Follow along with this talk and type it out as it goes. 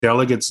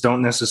Delegates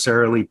don't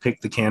necessarily pick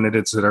the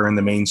candidates that are in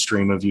the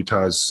mainstream of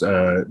Utah's,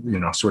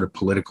 sort of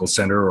political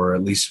center, or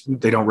at least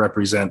they don't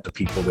represent the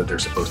people that they're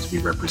supposed to be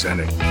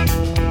representing.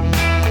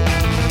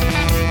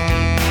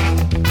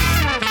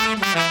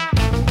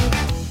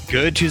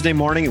 Good Tuesday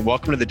morning and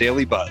welcome to the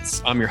Daily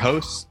Buzz. I'm your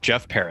host,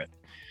 Jeff Parrott.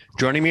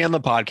 Joining me on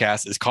the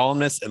podcast is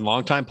columnist and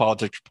longtime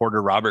politics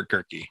reporter Robert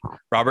Gehrke.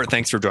 Robert,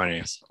 thanks for joining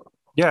us.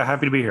 Yeah,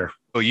 happy to be here.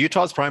 So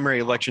Utah's primary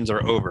elections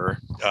are over.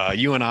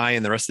 You and I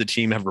and the rest of the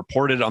team have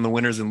reported on the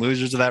winners and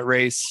losers of that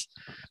race.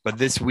 But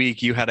this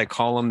week you had a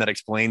column that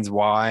explains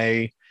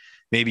why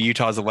maybe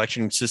Utah's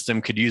election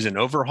system could use an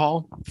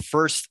overhaul.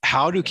 First,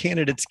 how do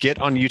candidates get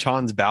on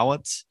Utahns'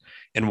 ballots,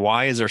 and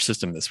why is our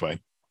system this way?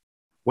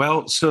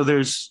 Well, so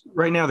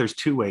right now there's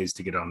two ways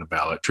to get on the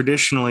ballot.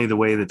 Traditionally, the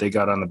way that they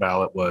got on the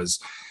ballot was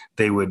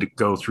they would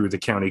go through the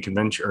county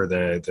convention or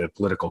the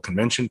political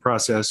convention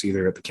process,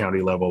 either at the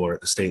county level or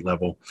at the state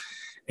level.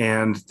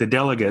 And the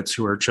delegates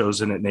who are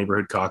chosen at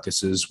neighborhood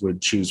caucuses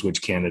would choose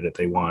which candidate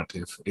they want.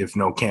 If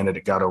no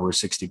candidate got over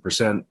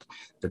 60%,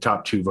 the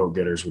top two vote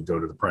getters would go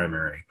to the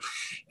primary.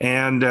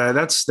 And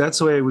that's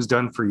the way it was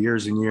done for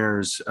years and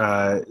years.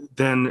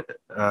 Then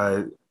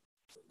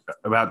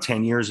about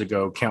 10 years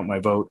ago, Count My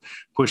Vote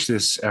pushed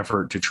this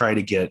effort to try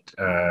to get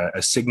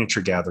a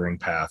signature gathering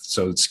path.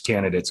 So its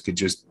candidates could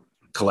just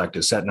collect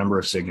a set number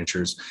of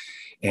signatures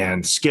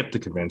and skip the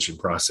convention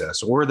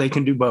process, or they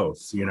can do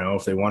both. You know,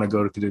 if they want to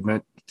go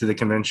to the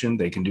convention,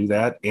 they can do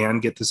that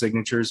and get the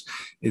signatures.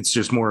 It's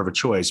just more of a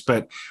choice.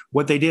 But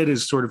what they did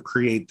is sort of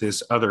create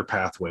this other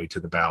pathway to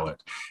the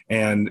ballot.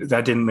 And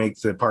that didn't make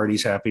the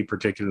parties happy,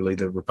 particularly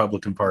the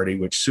Republican Party,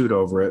 which sued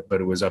over it, but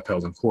it was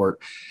upheld in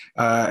court.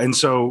 And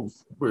so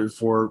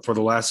for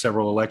the last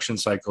several election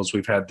cycles,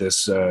 we've had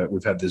this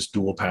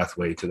dual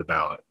pathway to the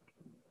ballot.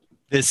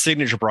 This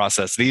signature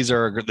process, these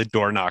are the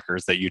door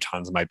knockers that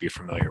Utahns might be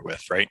familiar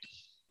with, right?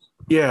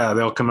 Yeah,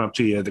 they'll come up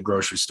to you at the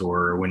grocery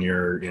store or when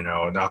you're,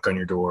 knock on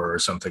your door or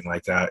something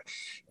like that.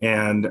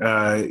 And,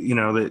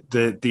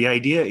 the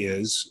idea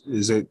is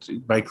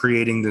that by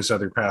creating this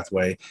other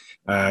pathway,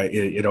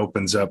 it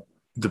opens up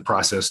the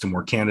process to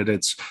more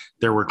candidates.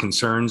 There were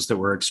concerns that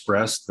were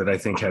expressed that I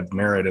think had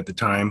merit at the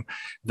time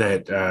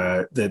that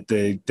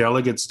the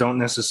delegates don't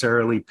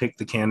necessarily pick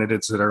the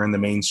candidates that are in the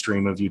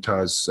mainstream of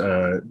Utah's,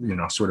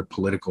 sort of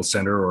political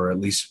center, or at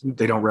least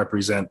they don't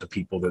represent the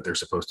people that they're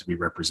supposed to be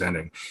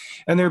representing.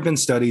 And there have been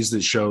studies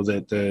that show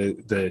that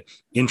the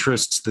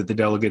interests that the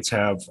delegates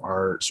have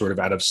are sort of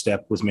out of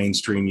step with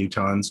mainstream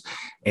Utahns,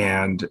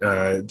 and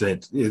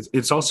that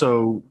it's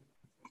also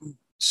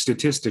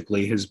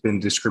statistically has been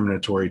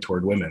discriminatory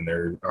toward women.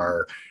 There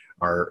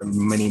are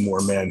many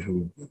more men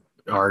who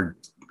are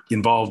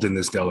involved in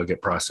this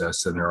delegate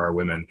process than there are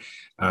women.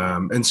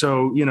 And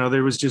so,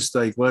 there was just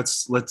like,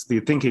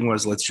 the thinking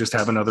was, let's just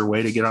have another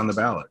way to get on the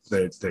ballot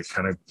that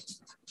kind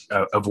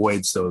of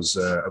avoids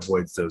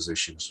those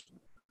issues.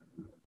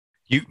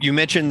 You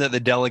mentioned that the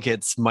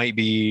delegates might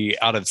be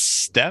out of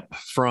step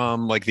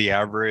from like the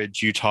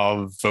average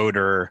Utah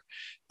voter.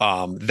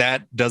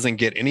 That doesn't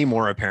get any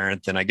more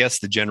apparent than, I guess,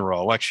 the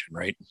general election,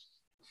 right?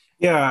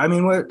 Yeah, I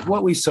mean,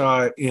 what we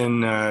saw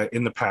in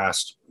the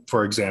past,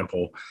 for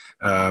example,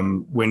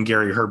 when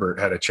Gary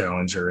Herbert had a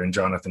challenger in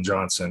Jonathan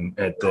Johnson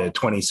at the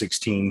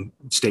 2016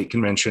 state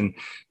convention,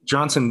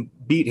 Johnson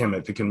beat him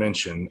at the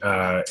convention,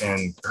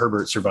 and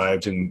Herbert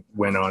survived and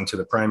went on to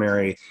the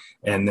primary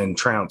and then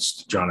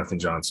trounced Jonathan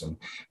Johnson.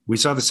 We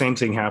saw the same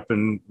thing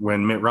happen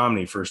when Mitt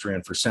Romney first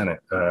ran for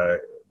Senate.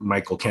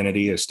 Michael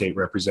Kennedy, a state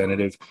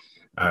representative,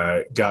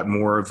 got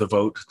more of the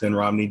vote than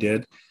Romney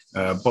did.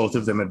 Both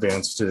of them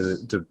advanced to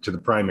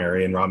the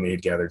primary, and Romney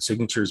had gathered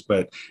signatures,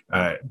 but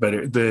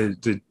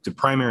the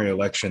primary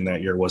election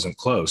that year wasn't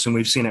close, and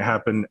we've seen it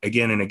happen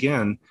again and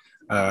again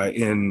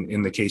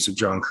in the case of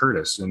John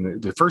Curtis. And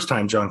the first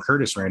time John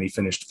Curtis ran, he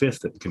finished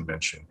fifth at the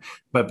convention,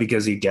 but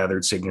because he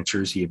gathered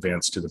signatures, he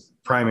advanced to the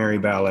primary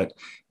ballot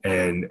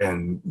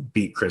and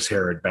beat Chris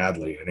Herrod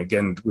badly. And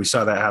again, we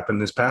saw that happen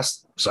this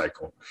past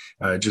cycle,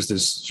 just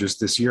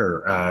this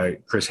year.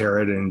 Chris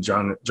Herrod and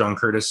John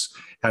Curtis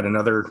had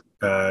another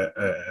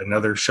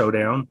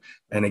showdown,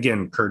 and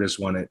again, Curtis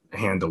won it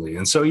handily.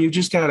 And so you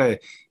just got to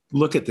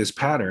look at this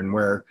pattern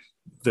where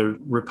the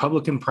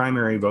Republican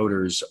primary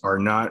voters are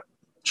not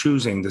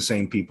choosing the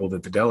same people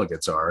that the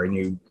delegates are,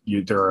 and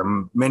there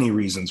are many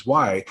reasons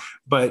why,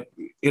 but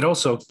it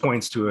also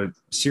points to a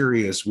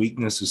serious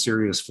weakness, a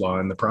serious flaw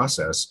in the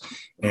process,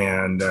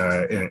 and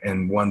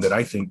one that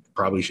I think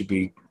probably should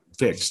be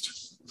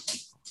fixed.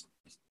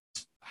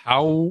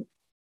 How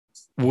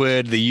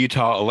would the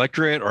Utah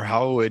electorate, or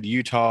how would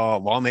Utah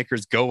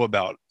lawmakers go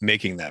about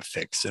making that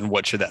fix, and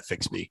what should that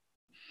fix be?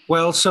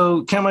 Well,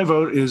 so Count My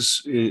Vote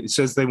it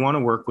says they want to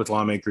work with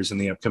lawmakers in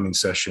the upcoming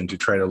session to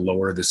try to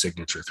lower the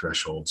signature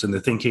thresholds. And the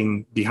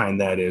thinking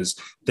behind that is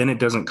then it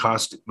doesn't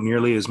cost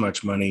nearly as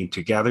much money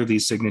to gather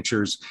these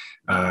signatures.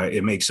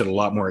 It makes it a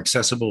lot more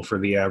accessible for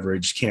the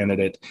average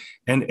candidate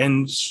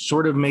and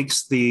sort of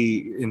makes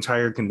the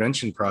entire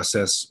convention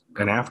process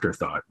an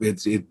afterthought.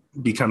 It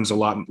becomes a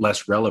lot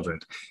less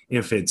relevant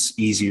if it's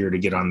easier to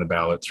get on the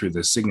ballot through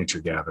the signature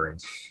gathering.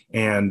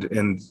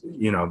 And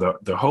you know,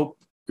 the hope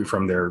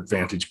from their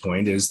vantage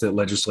point is that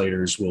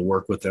legislators will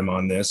work with them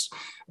on this.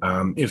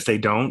 If they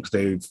don't,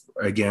 they've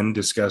again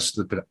discussed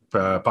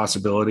the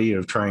possibility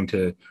of trying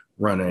to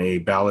run a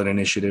ballot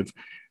initiative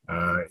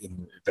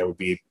that would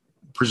be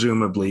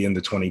presumably in the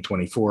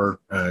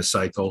 2024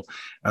 cycle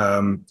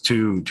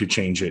to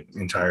change it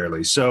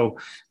entirely. So,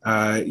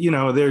 you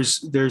know,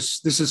 this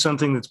is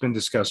something that's been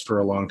discussed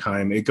for a long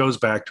time. It goes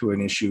back to an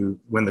issue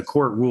when the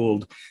court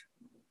ruled.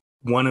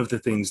 One of the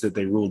things that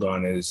they ruled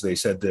on is they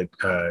said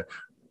that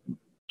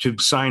to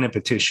sign a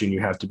petition, you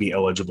have to be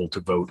eligible to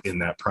vote in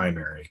that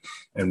primary.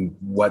 And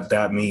what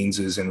that means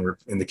is in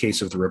the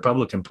case of the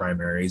Republican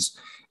primaries,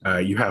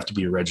 you have to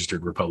be a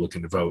registered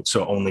Republican to vote.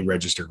 So only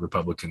registered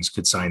Republicans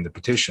could sign the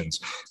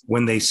petitions.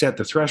 When they set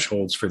the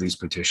thresholds for these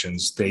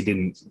petitions, they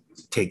didn't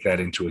take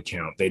that into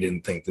account. They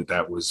didn't think that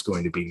that was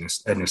going to be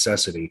a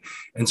necessity.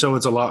 And so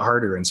it's a lot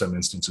harder in some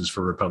instances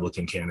for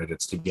Republican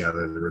candidates to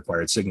gather the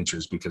required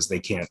signatures because they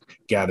can't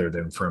gather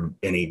them from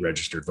any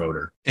registered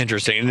voter.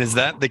 Interesting. And is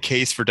that the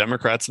case for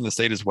Democrats in the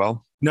state as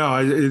well?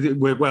 No,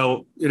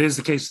 well, it is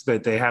the case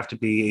that they have to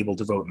be able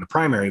to vote in the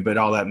primary, but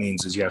all that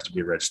means is you have to be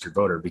a registered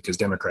voter because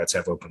Democrats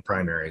have open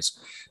primaries.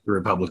 The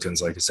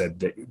Republicans, like I said,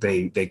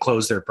 they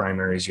close their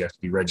primaries. You have to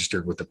be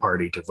registered with the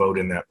party to vote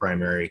in that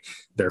primary.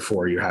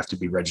 Therefore, you have to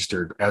be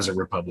registered as a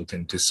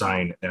Republican to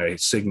sign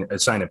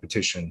a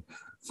petition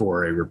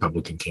for a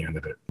Republican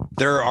candidate.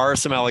 There are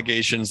some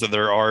allegations that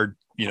there are,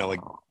 you know, like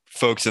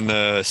folks in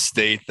the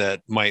state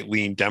that might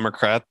lean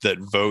Democrat that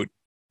vote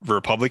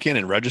Republican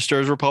and register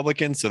as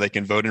Republican so they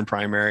can vote in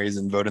primaries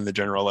and vote in the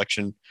general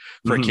election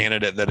for a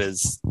candidate that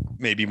is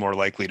maybe more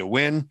likely to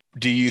win.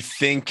 Do you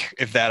think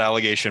if that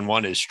allegation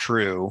one is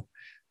true,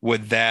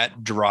 would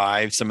that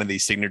drive some of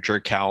these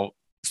signature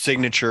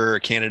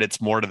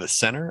candidates more to the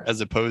center as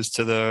opposed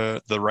to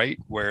the right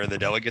where the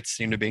delegates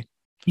seem to be?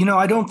 You know,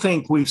 I don't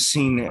think we've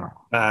seen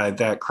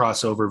that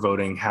crossover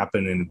voting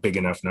happen in big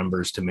enough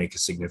numbers to make a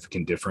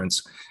significant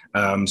difference.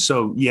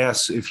 So,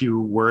 yes, if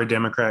you were a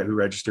Democrat who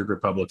registered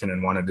Republican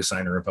and wanted to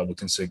sign a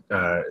Republican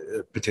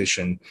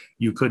petition,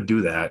 you could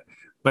do that.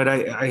 But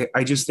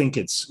I just think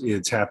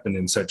it's happened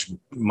in such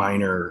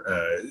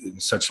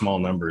such small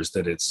numbers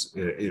that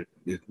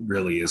it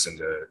really isn't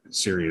a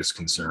serious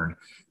concern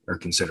or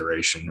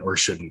consideration, or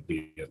shouldn't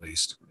be at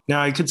least.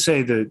 Now, I could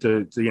say that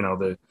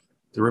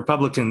the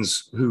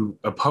Republicans who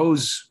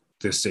oppose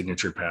this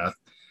signature path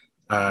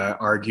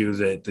argue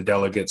that the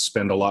delegates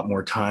spend a lot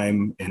more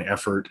time and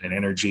effort and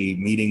energy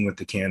meeting with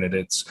the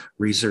candidates,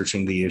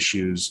 researching the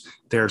issues.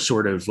 They're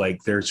sort of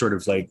like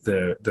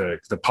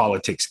the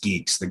politics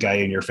geeks, the guy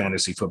in your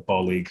fantasy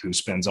football league who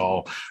spends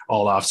all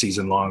off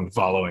season long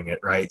following it,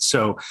 right?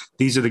 So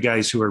these are the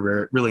guys who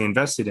are really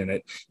invested in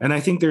it, and I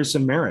think there's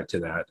some merit to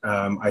that.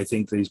 I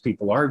think these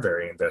people are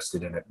very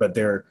invested in it, but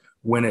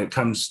when it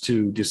comes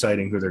to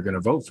deciding who they're going to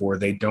vote for,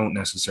 they don't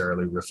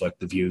necessarily reflect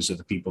the views of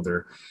the people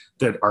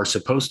that are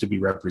supposed to be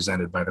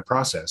represented by the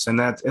process. And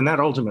that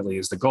ultimately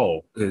is the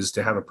goal, is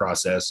to have a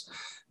process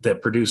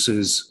that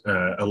produces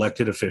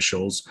elected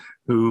officials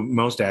who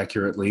most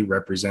accurately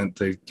represent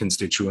the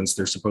constituents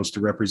they're supposed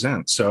to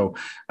represent. So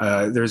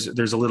there's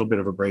a little bit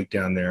of a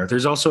breakdown there.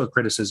 There's also a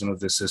criticism of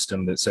this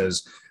system that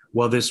says,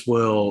 well, this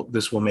will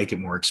make it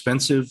more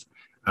expensive,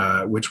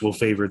 which will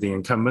favor the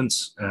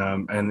incumbents.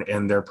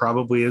 And there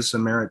probably is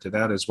some merit to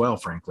that as well,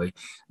 frankly.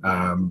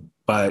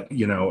 But,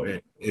 you know,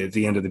 at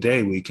the end of the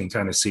day, we can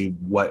kind of see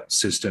what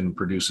system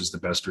produces the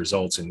best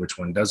results and which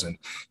one doesn't.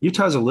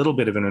 Utah's a little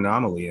bit of an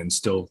anomaly in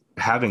still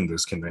having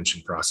this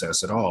convention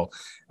process at all.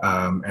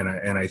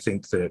 And I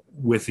think that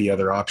with the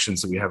other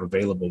options that we have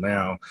available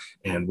now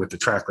and with the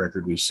track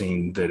record we've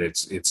seen, that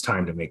it's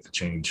time to make the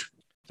change.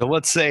 So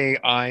let's say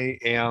I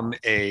am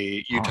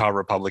a Utah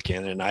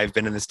Republican and I've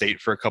been in the state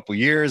for a couple of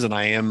years and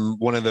I am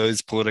one of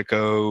those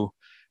Politico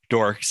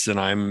dorks and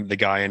I'm the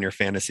guy on your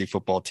fantasy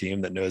football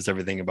team that knows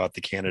everything about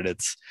the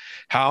candidates.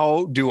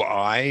 How do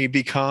I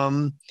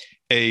become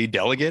a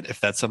delegate if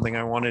that's something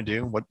I want to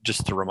do?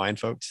 Just to remind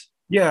folks?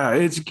 Yeah,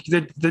 it's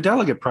the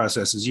delegate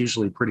process is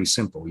usually pretty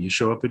simple. You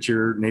show up at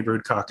your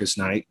neighborhood caucus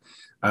night,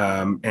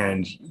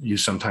 and you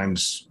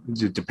sometimes,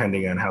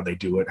 depending on how they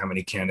do it, how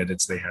many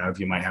candidates they have,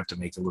 you might have to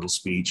make a little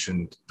speech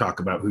and talk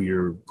about who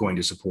you're going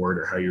to support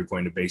or how you're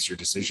going to base your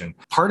decision.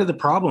 Part of the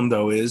problem,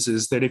 though,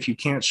 is that if you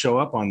can't show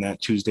up on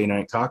that Tuesday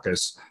night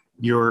caucus,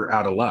 you're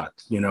out of luck.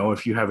 You know,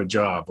 if you have a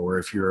job or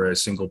if you're a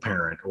single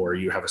parent or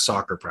you have a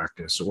soccer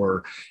practice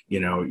or, you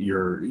know,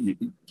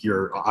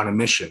 you're on a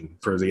mission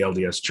for the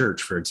LDS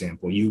Church, for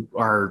example, you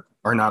are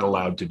not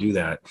allowed to do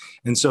that.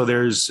 And so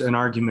there's an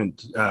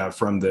argument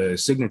from the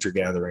signature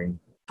gathering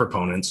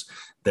proponents,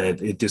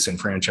 that it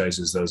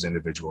disenfranchises those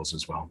individuals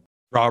as well.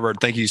 Robert,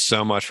 thank you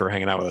so much for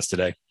hanging out with us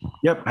today.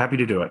 Yep, happy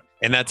to do it.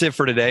 And that's it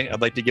for today.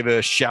 I'd like to give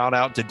a shout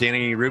out to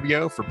Danny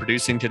Rubio for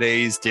producing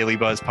today's Daily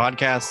Buzz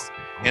podcast.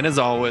 And as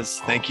always,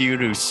 thank you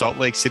to Salt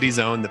Lake City's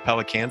own, the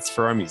Pelicans,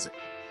 for our music.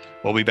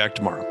 We'll be back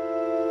tomorrow.